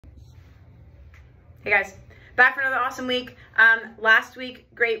Hey guys, back for another awesome week. Last week,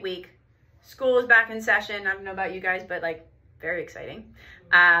 great week. School is back in session. I don't know about you guys, but like very exciting.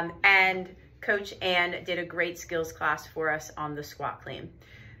 And Coach Ann did a great skills class for us on the squat clean.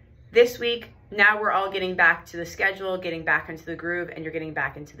 This week, now we're all getting back to the schedule, getting back into the groove, and you're getting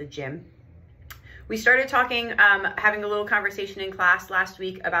back into the gym. We started talking, having a little conversation in class last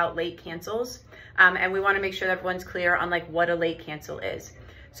week about late cancels. And we want to make sure that everyone's clear on like what a late cancel is.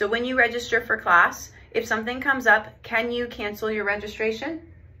 So when you register for class, if something comes up, can you cancel your registration?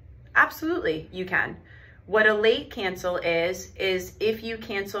 Absolutely, you can. What a late cancel is if you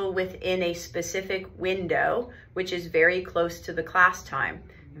cancel within a specific window, which is very close to the class time.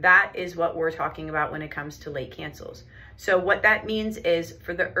 That is what we're talking about when it comes to late cancels. So what that means is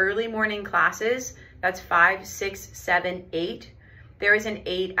for the early morning classes, that's 5, 6, 7, 8, there is an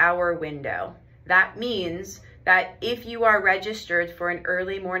 8-hour window. That means that if you are registered for an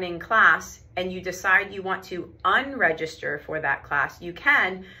early morning class and you decide you want to unregister for that class, you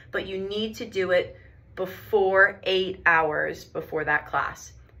can, but you need to do it before 8 hours before that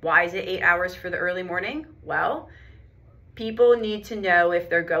class. Why is it 8 hours for the early morning? Well, people need to know if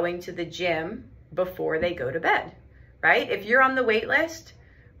they're going to the gym before they go to bed, right? If you're on the wait list,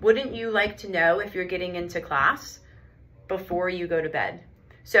 wouldn't you like to know if you're getting into class before you go to bed?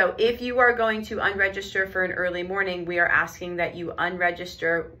 So if you are going to unregister for an early morning, we are asking that you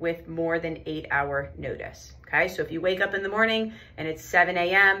unregister with more than 8-hour notice. Okay, so if you wake up in the morning and it's 7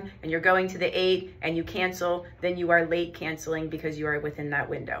 a.m. and you're going to the 8 and you cancel, then you are late canceling because you are within that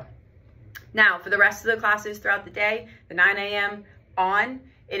window. Now, for the rest of the classes throughout the day, the 9 a.m. on,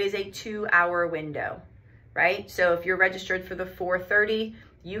 it is a 2-hour window, right? So if you're registered for the 4:30,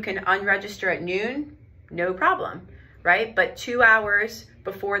 you can unregister at noon, no problem, right? But 2 hours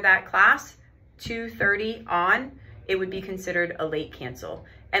before that class, 2:30 on, it would be considered a late cancel.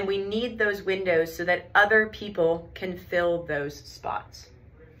 And we need those windows so that other people can fill those spots.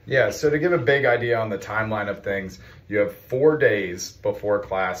 Yeah, so to give a big idea on the timeline of things, you have 4 days before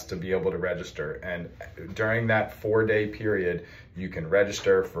class to be able to register. And during that 4-day period, you can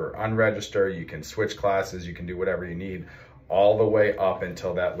register for unregister, you can switch classes, you can do whatever you need, all the way up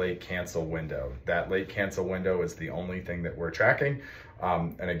until that late cancel window. That late cancel window is the only thing that we're tracking.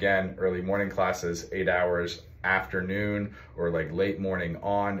 And again, early morning classes, 8 hours, afternoon or like late morning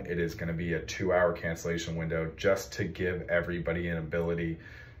on, it is going to be a 2-hour cancellation window just to give everybody an ability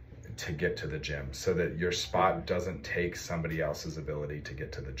to get to the gym so that your spot doesn't take somebody else's ability to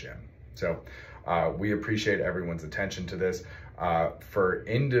get to the gym. So we appreciate everyone's attention to this. For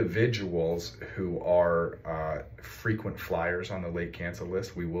individuals who are frequent flyers on the late cancel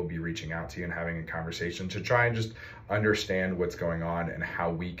list, we will be reaching out to you and having a conversation to try and just understand what's going on and how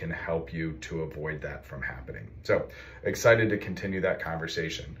we can help you to avoid that from happening. So excited to continue that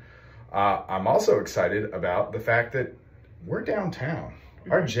conversation. I'm also excited about the fact that we're downtown.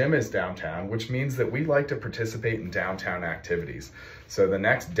 Our gym is downtown, which means that we like to participate in downtown activities. So the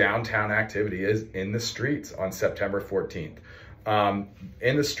next downtown activity is in the streets on September 14th.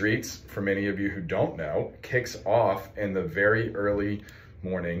 In the streets, for many of you who don't know, kicks off in the very early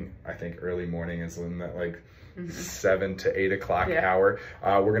morning. I think early morning is in that like 7 to 8 o'clock hour.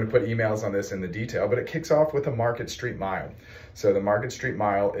 We're going to put emails on this in the detail, but it kicks off with a Market Street Mile. So the Market Street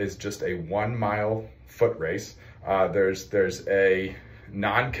Mile is just a 1-mile foot race. There's a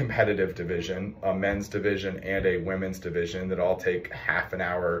non-competitive division, a men's division, and a women's division that all take half an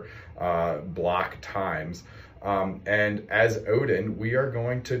hour block times. And as Odin, we are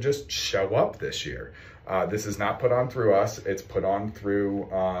going to just show up this year. This is not put on through us. It's put on through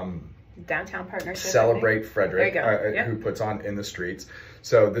Downtown Partnership. Celebrate Frederick, Yep. who puts on In the Streets.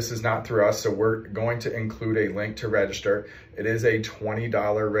 So this is not through us. So we're going to include a link to register. It is a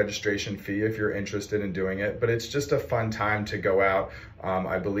 $20 registration fee if you're interested in doing it, but it's just a fun time to go out.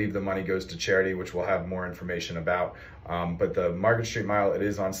 I believe the money goes to charity, which we'll have more information about. But the Market Street Mile, it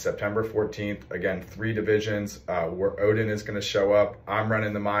is on September 14th. Again, 3 divisions where Odin is going to show up. I'm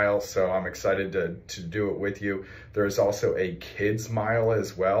running the mile, so I'm excited to do it with you. There's also a kids mile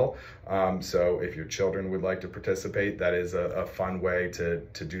as well. So if your children would like to participate, that is a fun way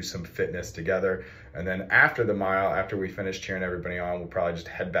to do some fitness together. And then after the mile, after we finish cheering everybody on, we'll probably just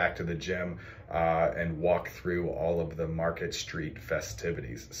head back to the gym and walk through all of the Market Street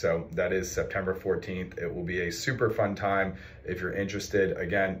festivities. So that is September 14th. It will be a super fun time. If you're interested,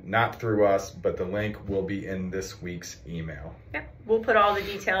 again, not through us, but the link will be in this week's email. Yep, we'll put all the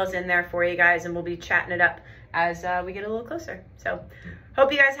details in there for you guys, and we'll be chatting it up as we get a little closer. So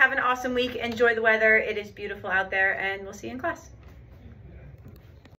hope you guys have an awesome week. Enjoy the weather. It is beautiful out there, and we'll see you in class.